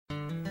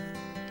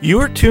You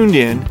are tuned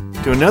in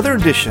to another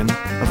edition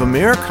of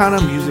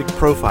Americana Music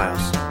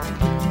Profiles,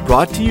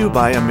 brought to you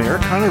by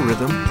Americana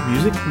Rhythm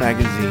Music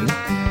Magazine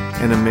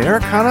and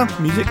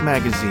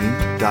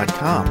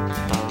AmericanaMusicMagazine.com.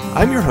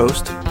 I'm your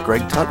host,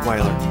 Greg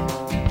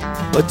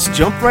Tutwiler. Let's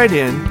jump right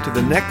in to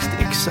the next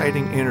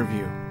exciting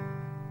interview.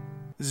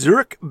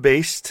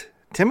 Zurich-based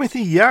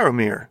Timothy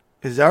Jaromir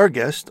is our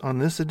guest on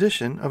this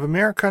edition of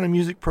Americana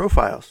Music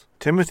Profiles.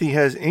 Timothy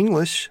has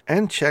English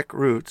and Czech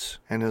roots,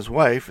 and his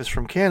wife is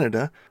from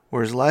Canada,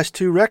 where his last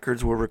two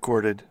records were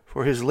recorded.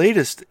 For his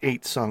latest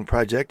 8-song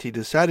project, he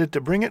decided to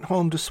bring it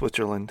home to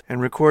Switzerland and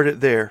record it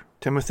there.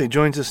 Timothy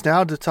joins us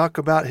now to talk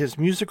about his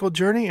musical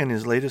journey and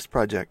his latest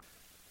project.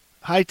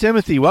 Hi,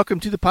 Timothy. Welcome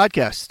to the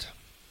podcast.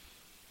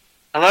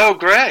 Hello,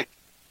 Greg.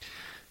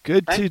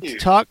 Good to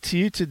talk to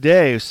you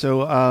today.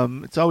 So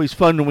it's always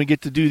fun when we get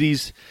to do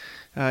these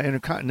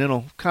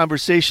intercontinental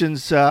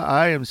conversations.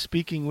 I am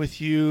speaking with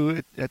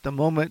you at the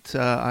moment.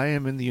 I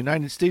am in the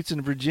United States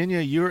in Virginia.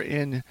 You're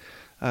in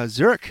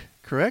Zurich,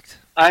 correct?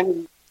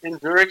 I'm in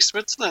Zurich,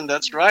 Switzerland.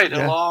 That's right.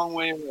 Yeah. A long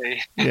way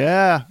away.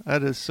 Yeah,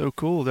 that is so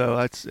cool, though.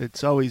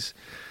 It's always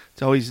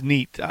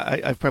neat.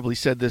 I've probably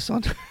said this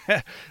on 6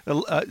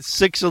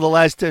 of the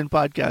last 10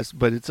 podcasts,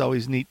 but it's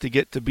always neat to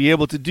get to be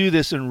able to do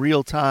this in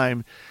real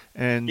time.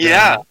 And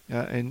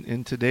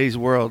in today's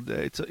world,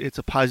 it's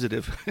a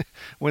positive.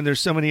 When there's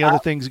so many other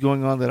things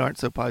going on that aren't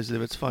so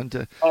positive, it's fun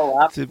to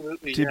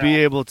be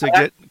able to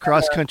get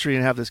cross country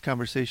and have this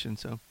conversation.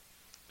 So.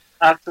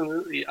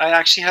 Absolutely. I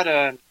actually had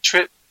a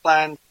trip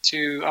planned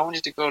I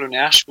wanted to go to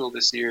Nashville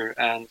this year,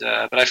 and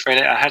but I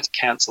afraid I had to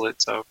cancel it.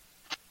 So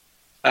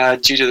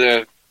due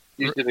to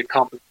the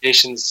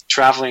complications,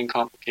 traveling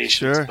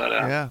complications. Sure.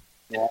 But,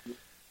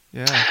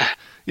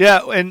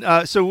 yeah.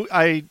 And so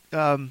I,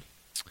 when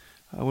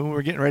we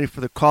were getting ready for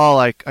the call,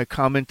 I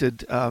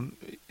commented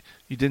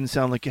you didn't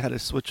sound like you had a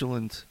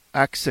Switzerland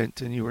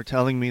accent, and you were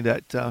telling me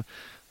that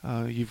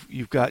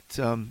you've got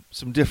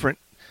some different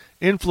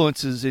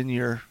influences in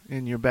your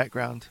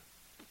background.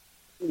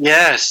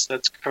 Yes,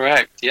 that's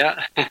correct.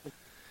 Yeah.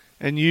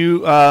 And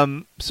you,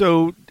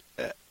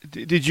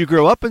 did you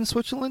grow up in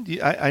Switzerland?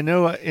 I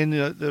know in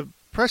the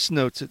press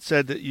notes it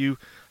said that you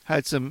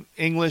had some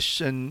English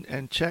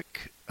and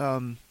Czech.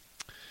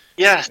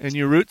 Yes. In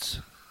your roots.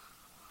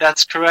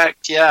 That's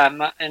correct.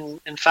 Yeah. And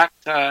in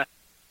fact,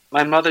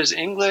 my mother's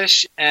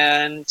English,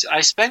 and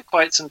I spent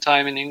quite some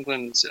time in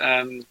England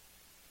when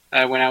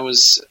I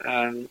was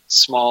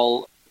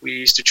small. We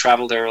used to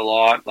travel there a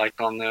lot, like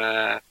in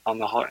the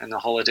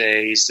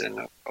holidays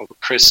and over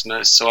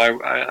Christmas. So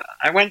I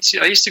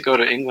used to go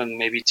to England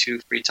maybe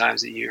 2-3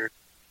 times a year.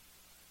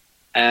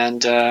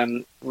 And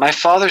my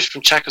father's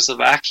from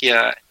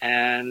Czechoslovakia,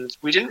 and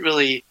I didn't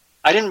really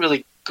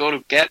go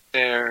to get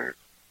there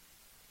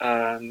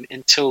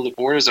until the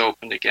borders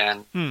opened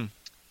again.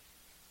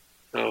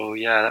 So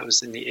yeah, that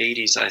was in the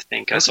 80s, I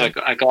think. Okay. So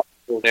I got to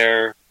go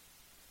there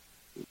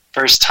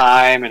first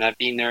time, and I've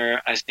been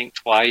there, I think,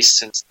 twice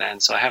since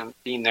then. So I haven't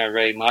been there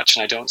very much,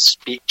 and I don't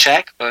speak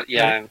Czech, but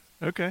yeah.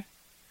 Okay.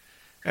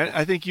 And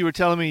I think you were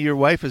telling me your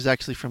wife is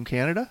actually from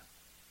Canada?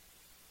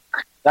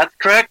 That's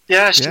correct.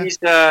 Yeah, she's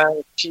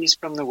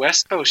from the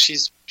West Coast.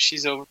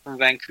 She's over from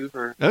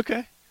Vancouver.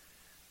 Okay.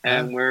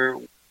 And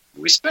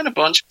we spent a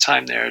bunch of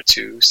time there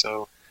too.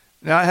 So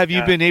now, have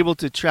you been able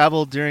to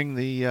travel during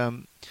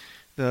the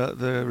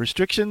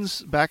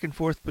restrictions back and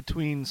forth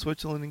between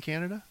Switzerland and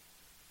Canada?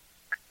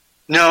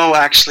 No,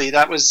 actually,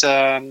 that was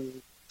a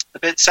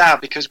bit sad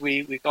because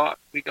we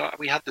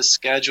had this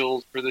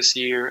scheduled for this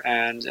year,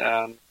 and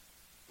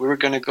we were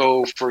going to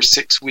go for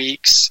 6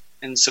 weeks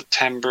in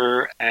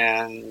September,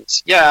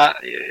 and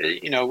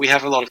we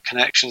have a lot of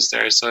connections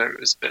there, so it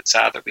was a bit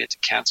sad that we had to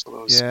cancel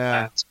those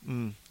plans.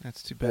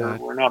 That's too bad.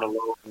 We're not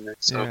alone in it.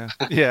 So.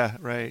 Yeah,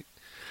 right.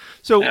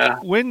 So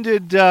when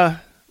did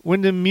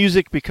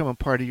music become a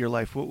part of your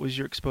life? What was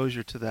your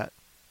exposure to that?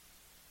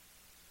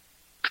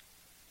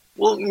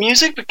 Well,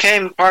 music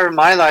became part of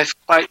my life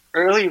quite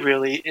early,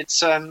 really.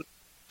 It's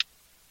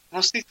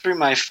mostly through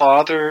my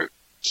father.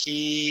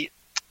 He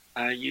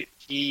went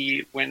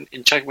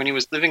when he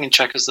was living in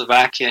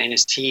Czechoslovakia in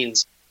his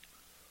teens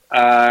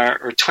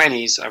or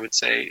 20s, I would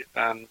say.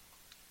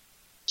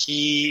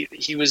 He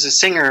was a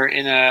singer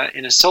in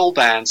a soul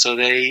band, so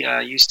they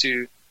used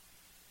to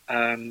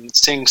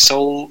sing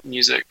soul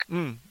music.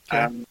 In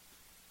the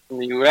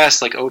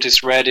U.S., like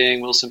Otis Redding,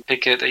 Wilson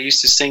Pickett, they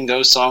used to sing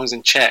those songs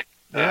in Czech.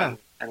 Yeah.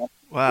 And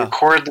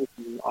record them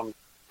on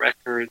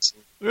records.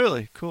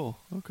 Really cool.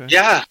 Okay.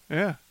 Yeah.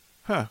 Yeah.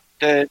 Huh.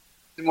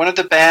 One of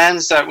the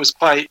bands that was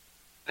quite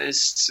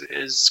famous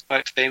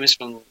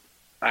from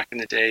back in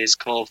the day is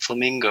called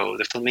Flamingo.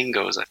 The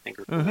Flamingos, I think,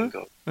 or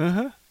Flamingo.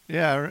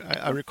 Yeah,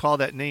 I recall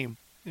that name.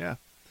 Yeah.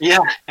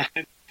 Yeah.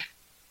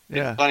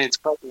 Yeah. It's funny. It's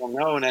quite well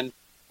known. And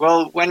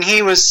well, when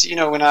he was,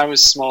 when I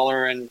was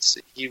smaller, and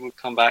he would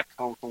come back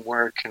home from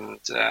work, and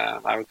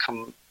I would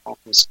come home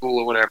from school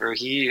or whatever,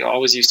 he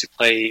always used to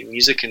play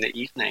music in the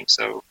evening.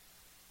 So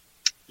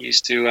he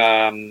used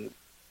to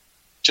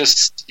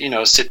just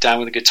sit down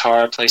with a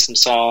guitar, play some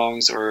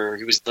songs, or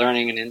he was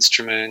learning an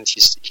instrument.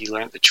 He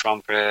learned the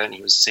trumpet and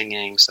he was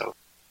singing. So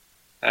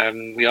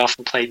we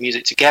often played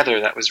music together.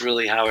 That was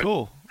really how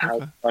Cool. it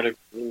Okay. started.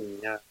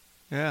 Yeah.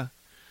 Yeah.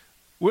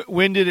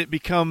 When did it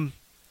become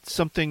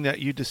something that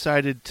you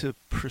decided to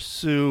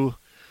pursue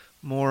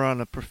more on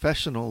a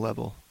professional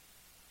level?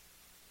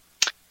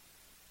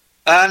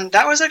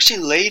 That was actually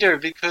later,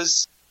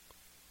 because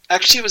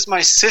actually it was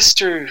my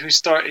sister who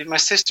started. My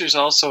sister's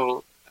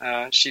also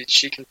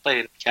she can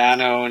play the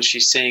piano and she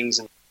sings,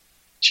 and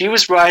she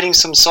was writing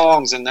some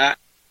songs, and that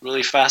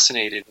really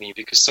fascinated me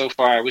because so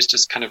far I was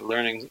just kind of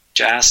learning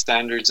jazz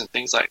standards and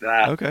things like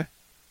that, Okay.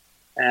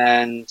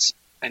 and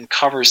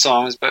cover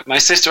songs. But my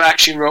sister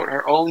actually wrote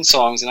her own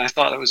songs, and I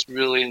thought that was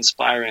really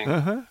inspiring.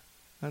 Uh-huh.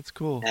 That's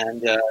cool.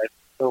 And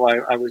so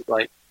I was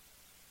like,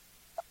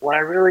 what I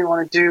really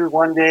want to do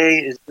one day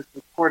is just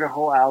record a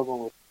whole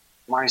album with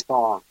my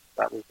songs.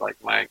 That was like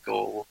my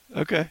goal.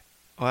 Okay.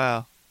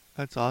 Wow.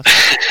 That's awesome.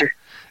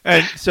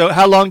 And so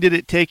how long did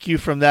it take you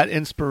from that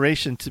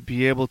inspiration to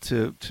be able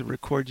to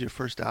record your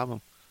first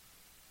album?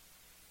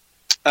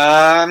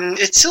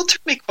 It still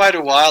took me quite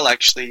a while,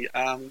 actually.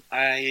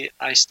 I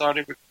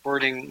started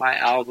recording my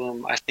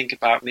album, I think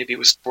about maybe it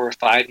was 4 or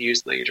 5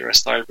 years later. I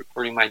started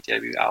recording my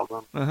debut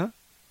album. Uh-huh.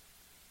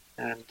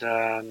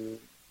 And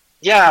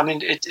yeah, I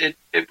mean,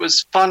 it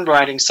was fun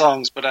writing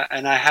songs, but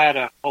I had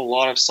a whole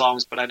lot of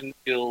songs, but I didn't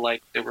feel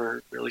like they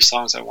were really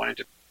songs I wanted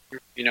to,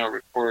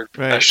 record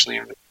professionally.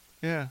 Right.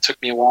 Yeah. It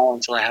took me a while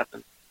until I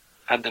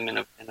had them in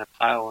a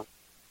pile, and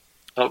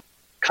felt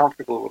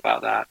comfortable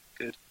about that.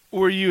 Good.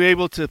 Were you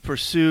able to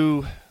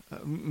pursue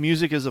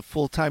music as a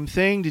full-time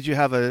thing? Did you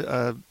have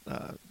a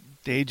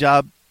day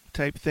job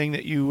type thing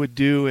that you would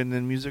do and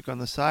then music on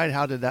the side?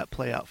 How did that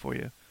play out for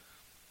you?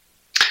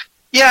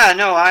 Yeah,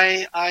 no,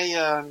 I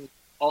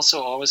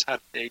also always had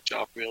a day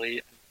job,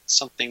 really.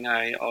 Something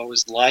I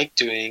always liked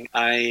doing.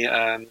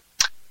 I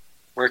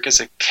work as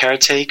a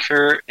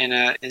caretaker in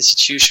an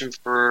institution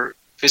for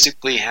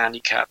physically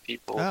handicapped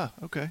people. Ah,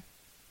 okay.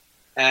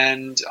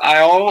 And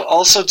I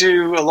also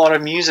do a lot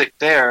of music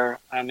there.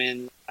 I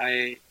mean,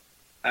 I've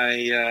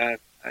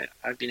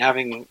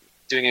been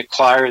doing a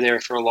choir there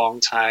for a long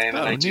time, Oh,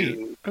 and I neat.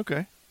 do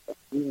Okay.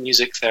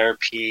 music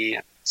therapy.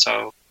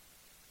 So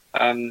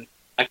I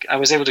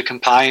was able to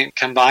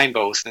combine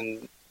both,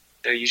 and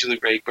they're usually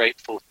very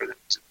grateful for the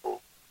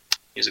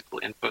musical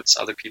inputs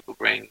other people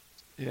bring.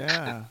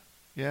 Yeah.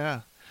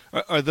 Yeah.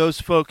 Are those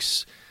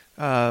folks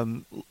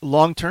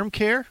long-term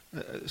care?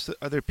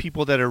 Are there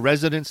people that are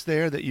residents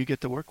there that you get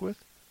to work with?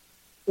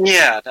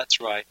 Yeah, that's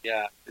right.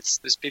 Yeah,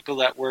 there's people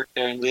that work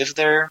there and live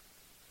there,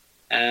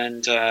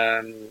 and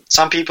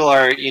some people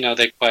are,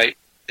 they're quite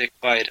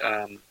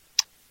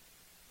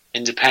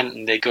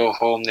independent. They go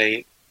home.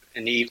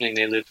 In the evening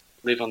they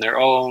live on their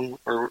own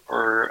or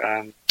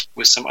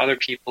with some other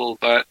people.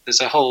 But there's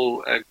a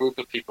whole group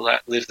of people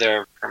that live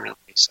there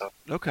permanently. So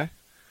Okay.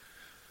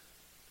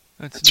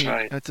 That's That's neat.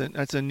 right.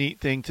 That's a neat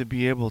thing to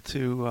be able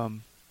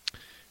to.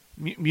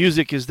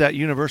 Music is that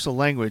universal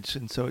language,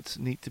 and so it's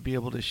neat to be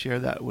able to share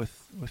that with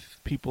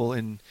people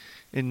in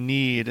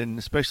need, and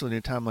especially in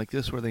a time like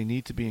this where they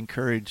need to be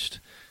encouraged,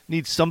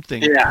 need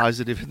something Yeah.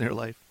 positive in their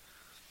life.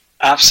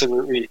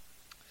 absolutely,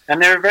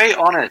 and they're very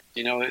honest.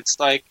 It's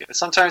like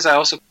sometimes I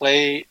also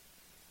play.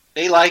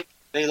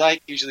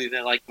 Usually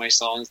they like my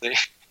songs. They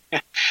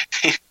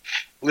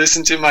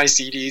listen to my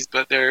CDs,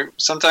 but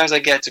sometimes I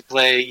get to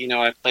play.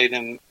 I play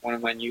them one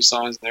of my new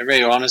songs, and they're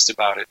very honest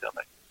about it. They're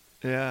like,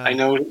 Yeah. I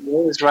know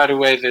right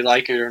away if they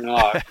like it or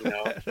not.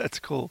 That's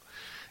cool.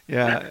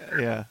 Yeah,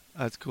 yeah,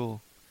 that's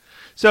cool.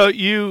 So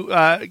you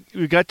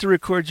got to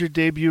record your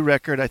debut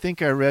record. I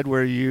think I read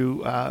where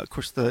you, of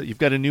course, you've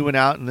got a new one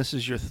out, and this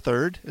is your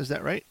third. Is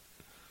that right?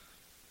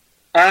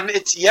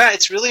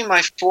 It's really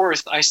my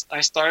fourth. I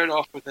started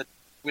off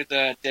with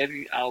a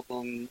debut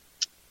album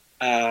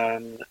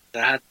that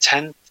had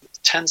 10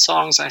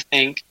 songs, I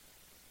think,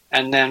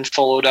 and then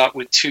followed up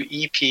with 2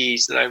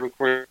 EPs that I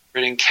recorded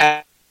in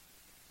Canada.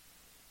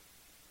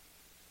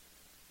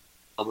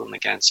 Album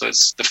again, so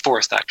it's the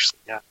fourth actually.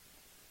 Yeah.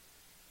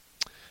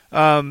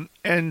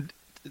 And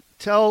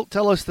tell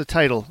us the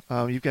title.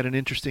 You've got an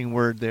interesting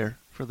word there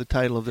for the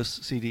title of this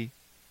CD.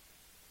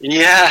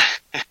 Yeah,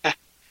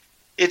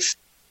 it's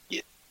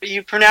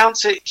you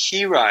pronounce it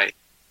Hirai.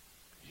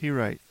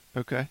 Hirai.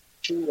 Okay.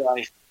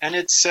 Hirai, and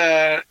it's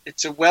a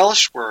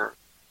Welsh word.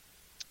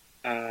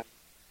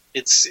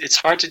 It's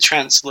hard to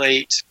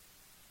translate.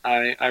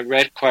 I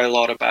read quite a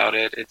lot about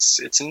it. It's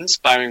an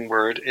inspiring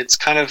word. It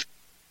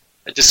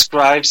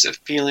describes a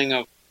feeling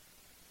of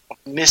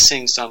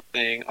missing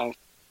something, of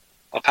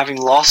having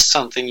lost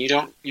something.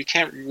 You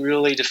can't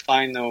really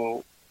define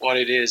though what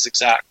it is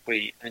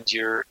exactly, and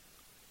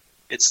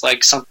it's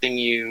like something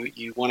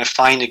you want to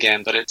find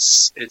again, but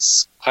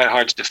it's quite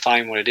hard to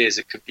define what it is.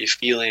 It could be a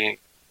feeling,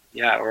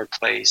 yeah, or a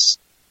place.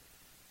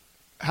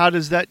 How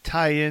does that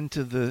tie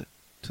into the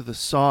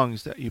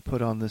songs that you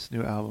put on this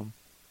new album?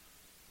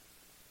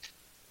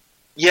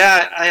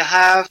 Yeah, I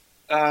have.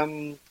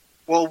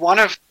 Well, one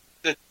of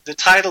the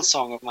title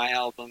song of my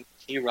album,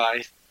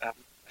 Reich. I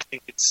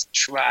think it's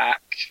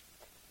track.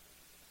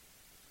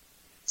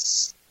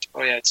 It's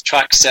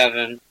track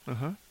 7.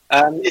 Uh-huh.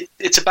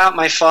 It's about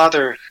my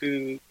father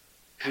who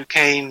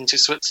came to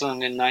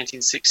Switzerland in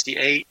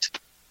 1968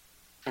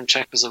 from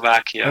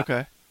Czechoslovakia.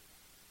 Okay.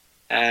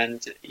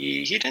 And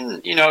he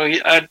didn't,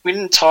 we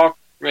didn't talk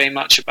very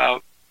much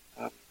about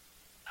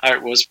how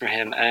it was for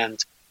him.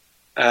 And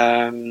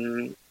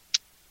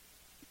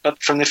but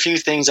from the few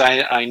things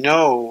I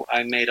know,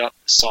 I made up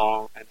the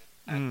song,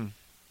 and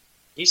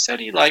he said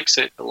he likes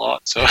it a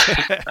lot. So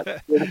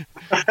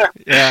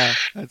yeah,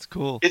 that's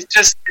cool. It's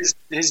just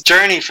his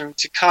journey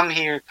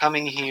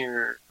coming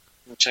here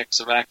from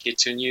Czechoslovakia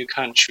to a new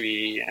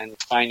country and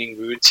finding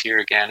roots here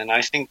again. And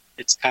I think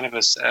it's kind of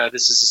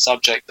this is a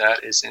subject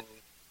that is in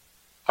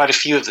quite a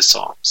few of the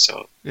songs.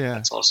 So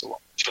that's also what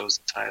chose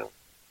the title.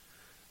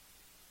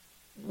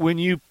 When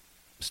you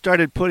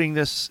started putting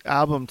this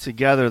album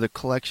together, the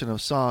collection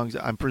of songs,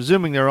 I'm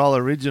presuming they're all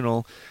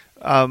original.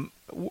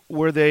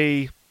 Were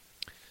they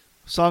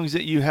songs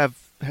that you had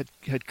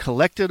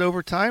collected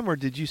over time, or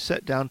did you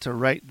set down to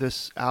write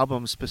this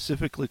album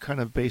specifically kind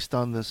of based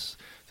on this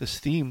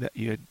theme that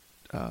you had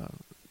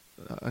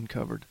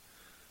uncovered?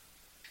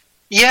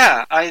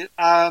 Yeah,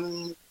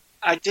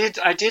 I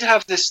did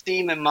have this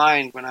theme in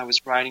mind when I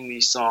was writing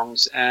these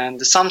songs,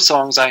 and some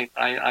songs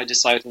I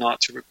decided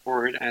not to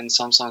record, and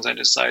some songs I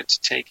decided to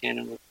take in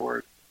and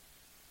record.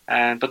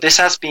 But this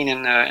has been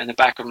in the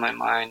back of my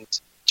mind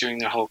during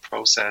the whole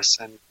process,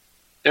 and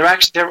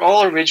they're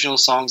all original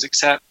songs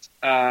except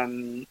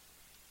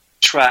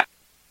track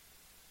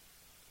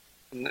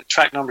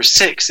number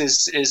 6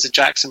 is a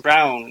Jackson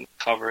Browne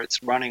cover.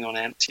 It's Running on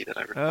Empty that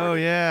I recorded. Oh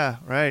yeah,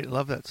 right.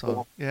 Love that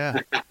song. Yeah.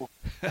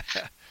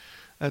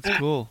 That's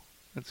cool.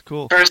 That's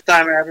cool. First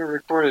time I ever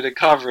recorded a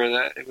cover.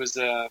 That it was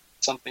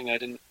something I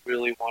didn't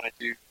really want to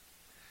do,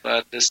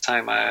 but this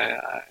time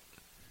I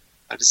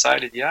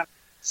decided,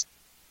 it's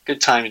a good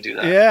time to do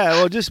that. Yeah,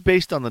 well, just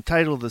based on the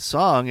title of the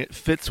song, it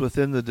fits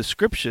within the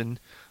description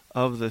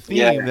of the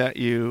theme that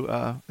you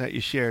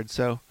shared.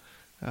 So,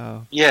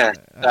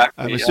 exactly.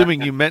 I'm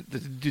assuming you meant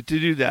to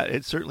do that.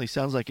 It certainly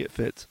sounds like it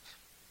fits.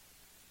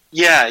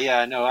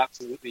 Yeah, no,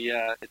 absolutely.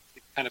 Yeah, it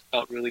kind of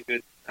felt really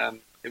good.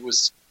 It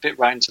was fit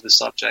right into the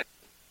subject.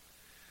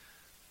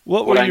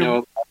 What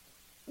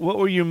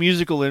were your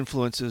musical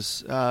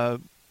influences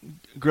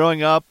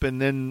growing up,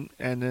 and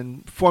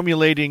then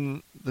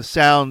formulating the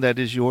sound that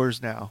is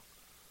yours now?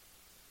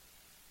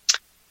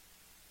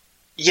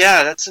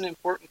 Yeah, that's an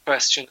important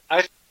question.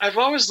 I've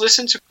always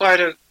listened to quite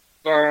a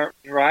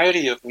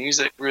variety of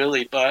music,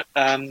 really, but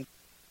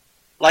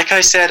like I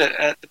said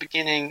at the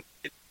beginning,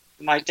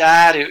 my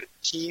dad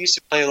he used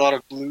to play a lot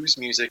of blues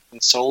music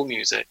and soul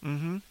music.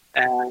 Mm-hmm.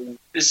 And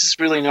this is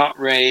really not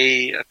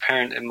very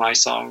apparent in my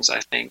songs, I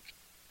think.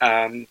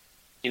 I'm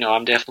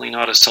definitely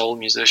not a soul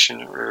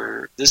musician,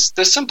 or there's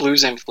some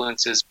blues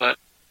influences, but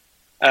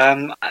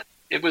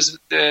it was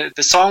the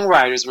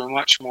songwriters were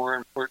much more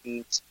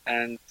important,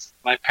 and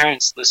my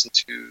parents listened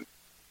to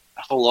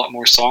a whole lot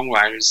more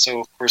songwriters. So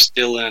of course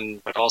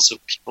Dylan, but also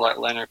people like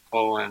Leonard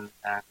Cohen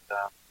and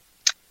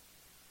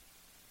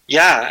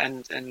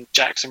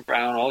Jackson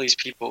Browne, all these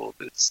people.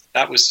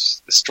 That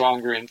was the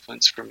stronger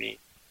influence for me.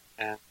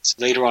 And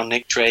later on,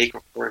 Nick Drake,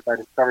 of course, I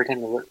discovered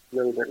him a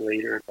little bit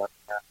later. But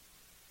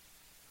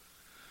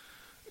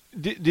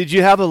did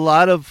you have a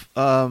lot of,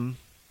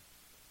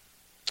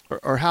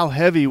 or how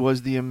heavy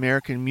was the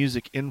American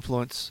music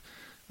influence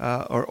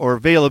or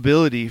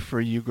availability for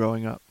you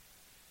growing up?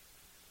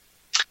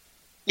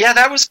 Yeah,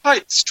 that was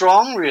quite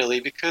strong,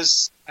 really,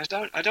 because I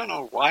don't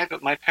know why,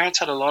 but my parents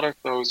had a lot of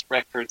those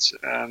records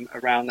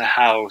around the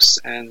house,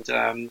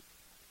 and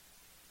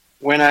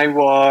when I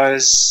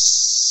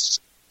was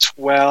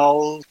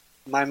 12,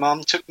 my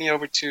mom took me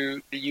over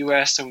to the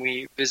U.S. and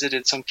we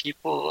visited some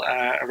people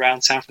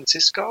around San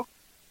Francisco.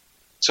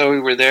 So we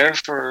were there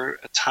for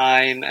a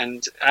time,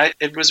 and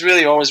it was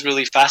really always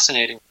really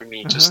fascinating for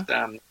me, just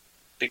the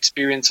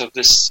experience of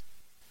these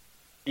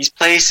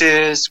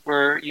places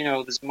where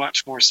there's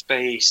much more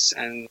space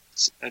and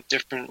a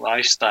different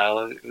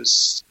lifestyle. It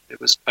was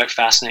quite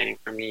fascinating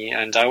for me,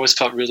 and I always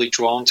felt really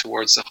drawn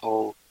towards the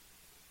whole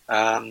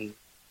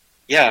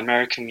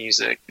American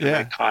music,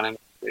 iconic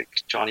music,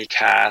 Johnny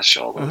Cash,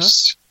 all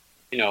those.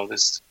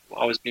 This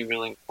always been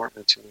really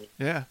important to me.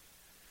 Yeah,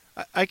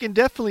 I can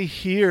definitely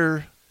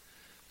hear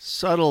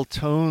subtle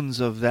tones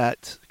of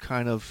that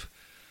kind of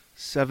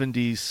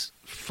 70s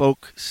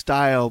folk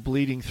style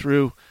bleeding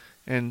through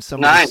in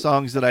some of the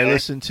songs that I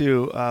listened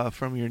to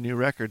from your new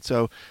record.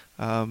 So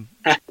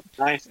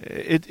nice.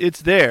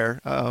 It's there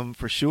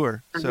for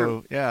sure. Mm-hmm.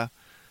 So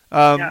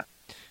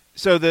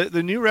So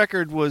the new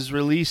record was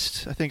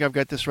released, I think I've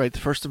got this right, the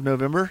 1st of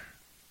November?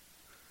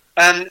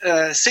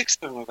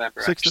 6th of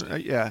November, 6th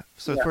actually.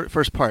 So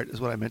first part is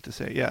what I meant to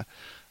say, yeah.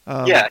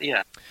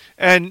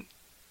 And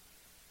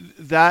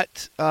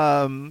that,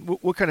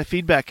 what kind of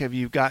feedback have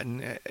you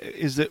gotten?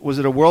 Was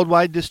it a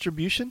worldwide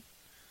distribution?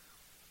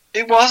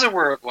 It was a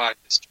worldwide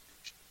distribution.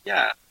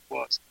 Yeah, it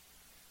was.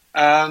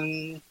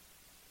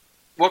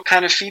 What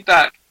kind of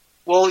feedback?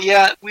 Well,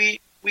 yeah, we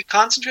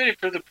concentrated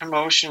for the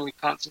promotion. We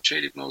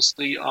concentrated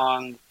mostly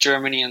on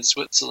Germany and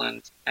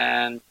Switzerland,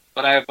 and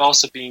but I have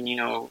also been,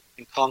 in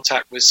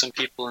contact with some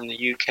people in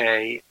the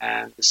UK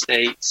and the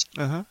States.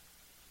 Uh-huh.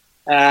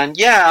 And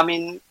yeah, I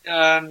mean,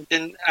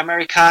 in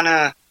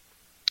Americana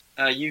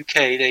UK,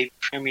 they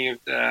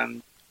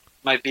premiered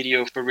my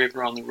video for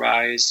River on the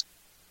Rise.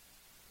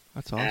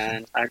 That's awesome.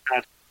 And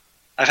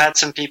I've had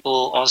some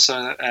people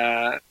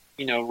also,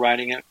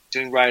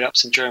 doing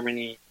write-ups in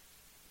Germany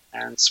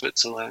and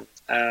Switzerland.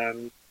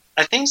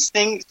 I think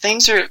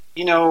things are,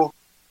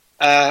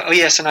 oh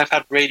yes, and I've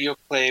had radio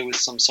play with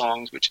some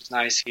songs, which is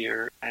nice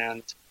here.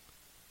 And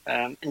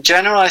in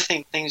general, I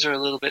think things are a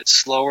little bit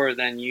slower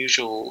than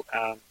usual.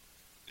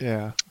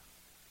 Yeah.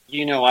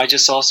 I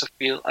just also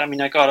feel, I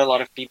mean, I got a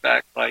lot of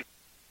feedback, like,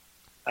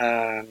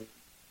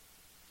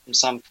 from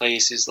some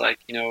places, like,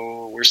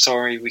 we're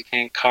sorry we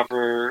can't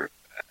cover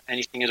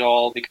anything at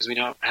all because we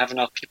don't have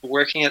enough people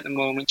working at the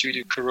moment due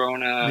to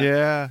Corona.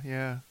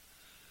 Yeah.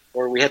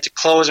 Or we had to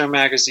close our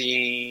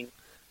magazine.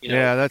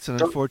 Yeah, that's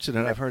an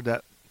unfortunate. I've heard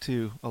that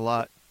too a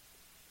lot.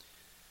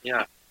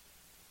 Yeah.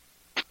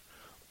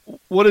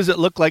 What does it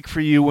look like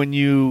for you when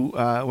you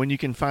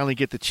can finally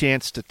get the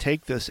chance to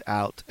take this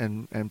out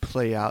and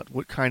play out?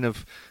 What kind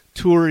of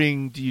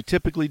touring do you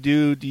typically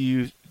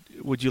do?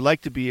 Would you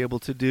like to be able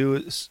to do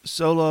it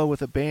solo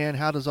with a band?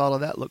 How does all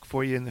of that look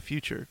for you in the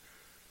future?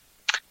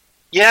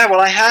 Yeah, well,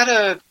 I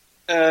had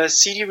a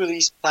CD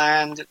release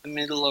planned at the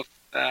middle of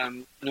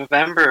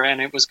November,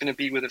 and it was going to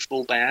be with a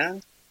full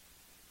band.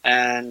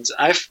 And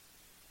I've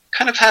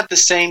kind of had the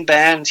same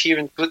band here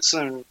in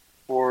Switzerland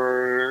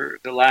for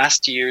the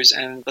last years,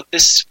 but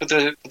this for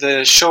the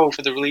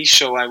release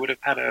show, I would have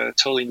had a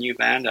totally new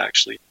band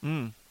actually.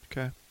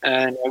 Okay.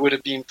 And I would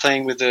have been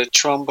playing with a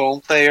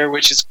trombone player,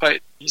 he's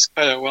quite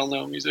a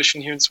well-known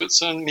musician here in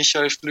Switzerland,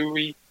 Michael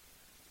Fleury.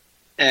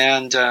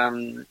 And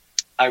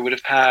I would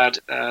have had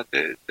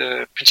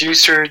the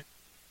producer,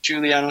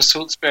 Giuliano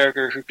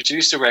Sulzberger, who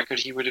produced the record.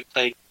 He would have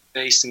played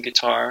bass and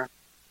guitar.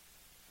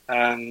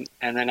 And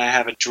then I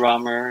have a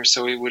drummer,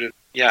 so we would have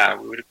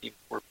been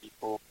 4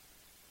 people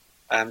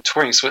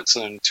touring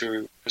Switzerland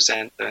to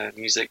present the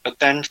music. But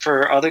then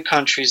for other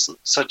countries,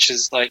 such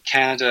as like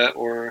Canada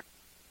or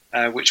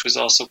which was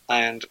also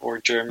planned, or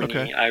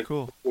Germany,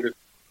 would have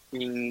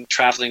been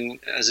traveling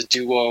as a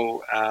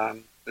duo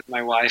with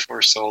my wife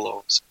or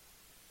solos.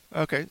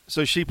 Okay,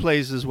 so she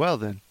plays as well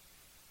then?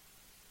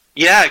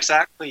 Yeah,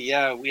 exactly.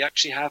 Yeah, we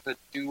actually have a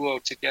duo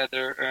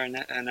together,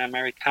 an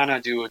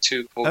Americana duo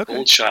too, called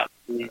Goldshot.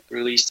 We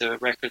released a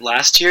record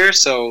last year,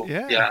 so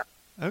yeah.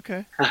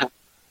 Okay.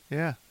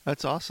 Yeah,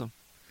 that's awesome.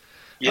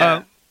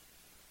 Yeah.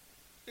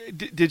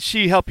 Did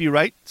she help you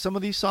write some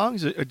of these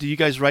songs, or do you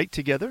guys write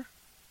together?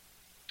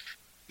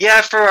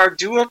 Yeah, for our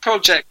duo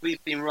project,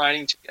 we've been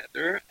writing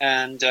together,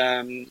 and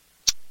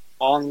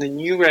on the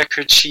new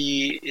record,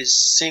 she is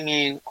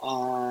singing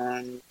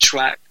on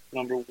track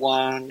number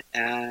 1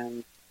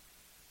 and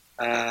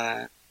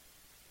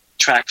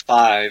track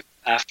 5,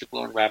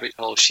 Afterglow and Rabbit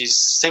Hole. She's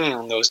singing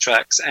on those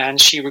tracks, and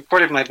she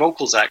recorded my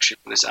vocals actually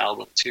for this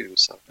album too.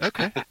 So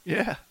okay,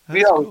 yeah,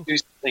 we always do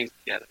things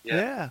together.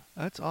 Yeah,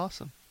 that's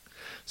awesome.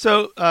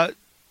 So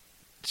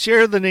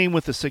share the name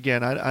with us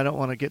again. I don't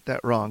want to get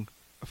that wrong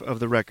of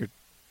the record.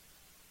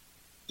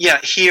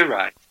 Yeah, Here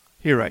Right.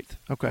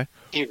 Okay.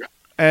 Here Right.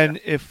 And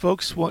if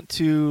folks want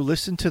to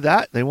listen to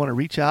that, they want to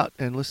reach out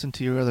and listen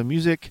to your other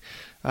music.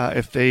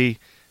 If for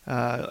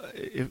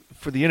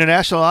the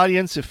international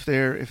audience, if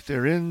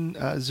they're in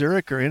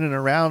Zurich or in and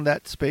around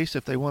that space,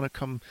 if they want to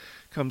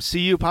come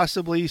see you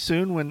possibly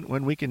soon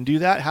when we can do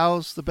that,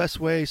 how's the best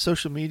way?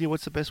 Social media,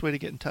 what's the best way to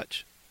get in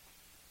touch?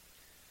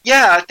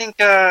 Yeah, I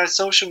think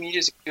social media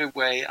is a good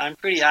way. I'm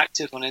pretty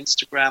active on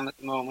Instagram at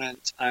the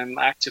moment. I'm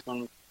active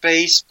on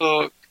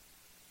Facebook.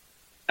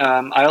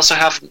 I also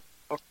have,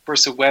 of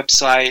course, a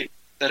website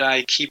that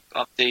I keep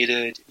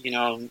updated,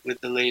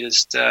 with the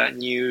latest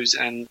news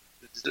and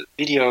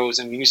videos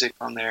and music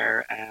on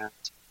there. And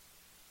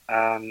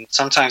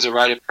sometimes I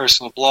write a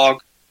personal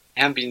blog. I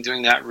haven't been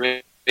doing that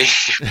really.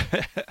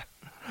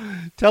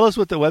 Tell us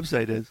what the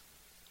website is.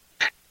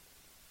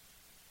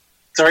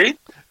 Sorry?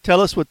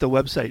 Tell us what the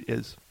website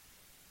is.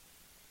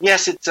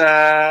 Yes, it's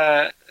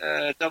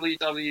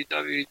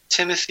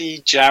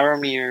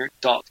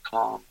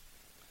www.timothyjaromir.com.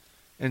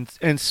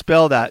 And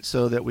spell that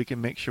so that we can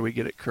make sure we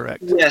get it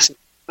correct. Yes,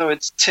 so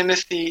it's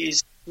Timothy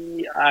is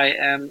Timothy,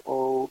 and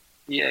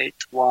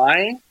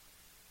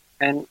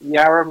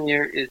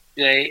Jaromir is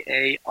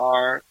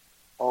Jaromir.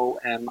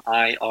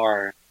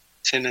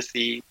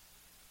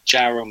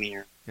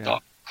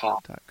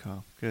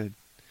 TimothyJaromir.com. Good.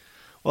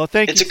 Well,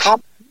 thank you. It's a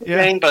complicated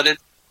name, but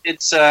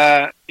it's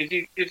if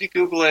you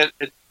Google it,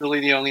 it's really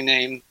the only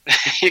name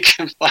you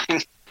can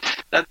find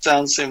that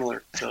sounds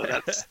similar. So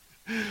that's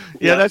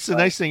that's the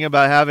nice thing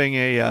about having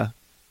a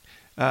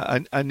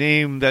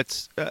name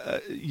that's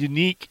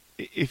unique.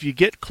 If you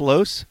get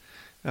close,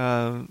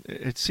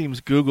 it seems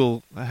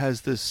Google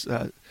has this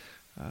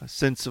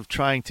sense of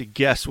trying to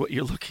guess what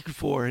you're looking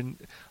for, and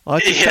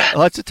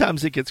lots of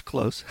times it gets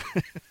close.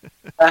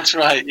 That's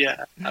right.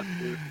 Yeah,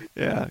 absolutely.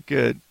 Yeah,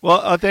 good.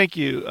 Well, thank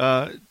you,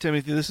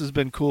 Timothy. This has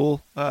been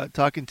cool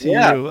talking to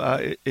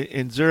you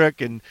in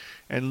Zurich and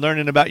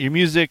learning about your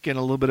music and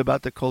a little bit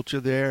about the culture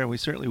there. And we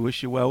certainly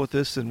wish you well with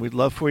this, and we'd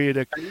love for you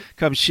to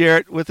come share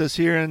it with us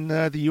here in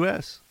the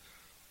U.S.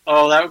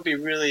 Oh, that would be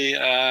really,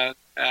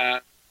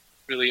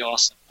 really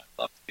awesome. I'd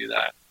love to do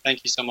that.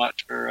 Thank you so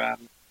much for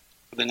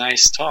the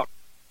nice talk.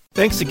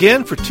 Thanks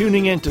again for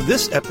tuning in to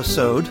this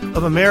episode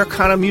of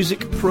Americana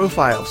Music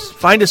Profiles.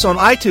 Find us on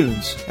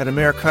iTunes at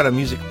Americana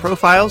Music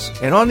Profiles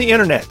and on the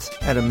internet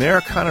at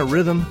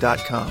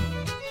AmericanaRhythm.com.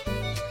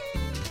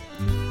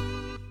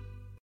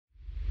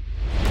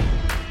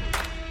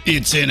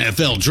 It's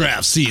NFL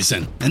draft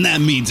season, and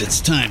that means it's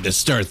time to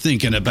start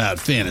thinking about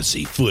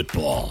fantasy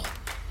football.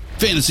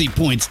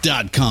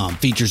 FantasyPoints.com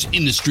features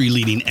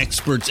industry-leading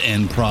experts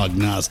and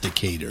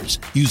prognosticators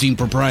using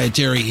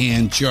proprietary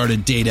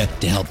hand-charted data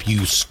to help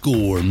you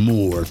score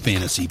more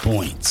fantasy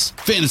points.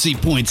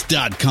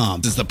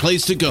 FantasyPoints.com is the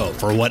place to go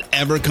for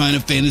whatever kind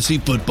of fantasy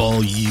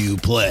football you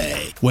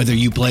play. Whether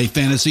you play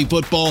fantasy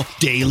football,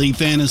 daily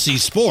fantasy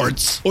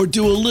sports, or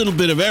do a little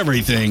bit of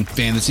everything,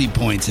 Fantasy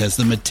Points has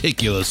the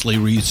meticulously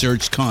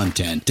researched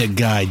content to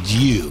guide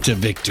you to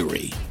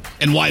victory.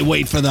 And why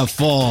wait for the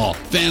fall?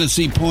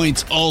 Fantasy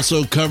Points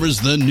also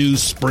covers the new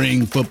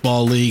spring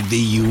football league,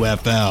 the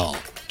UFL.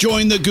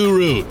 Join the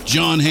guru,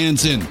 John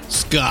Hansen,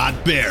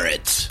 Scott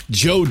Barrett,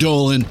 Joe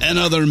Dolan, and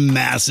other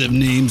massive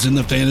names in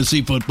the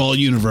fantasy football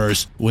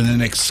universe with an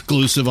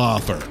exclusive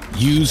offer.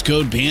 Use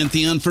code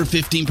Pantheon for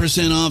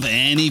 15% off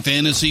any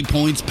Fantasy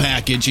Points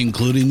package,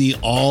 including the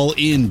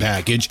all-in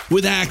package,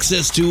 with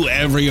access to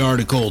every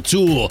article,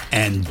 tool,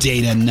 and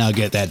data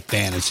nugget that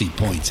Fantasy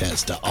Points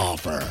has to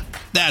offer.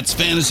 That's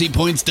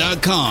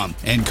FantasyPoints.com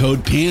and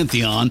code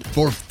Pantheon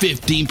for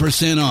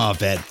 15%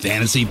 off at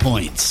Fantasy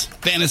Points.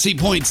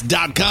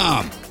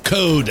 FantasyPoints.com,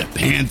 code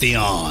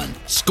Pantheon.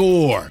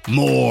 Score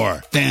more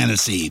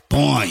fantasy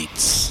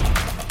points.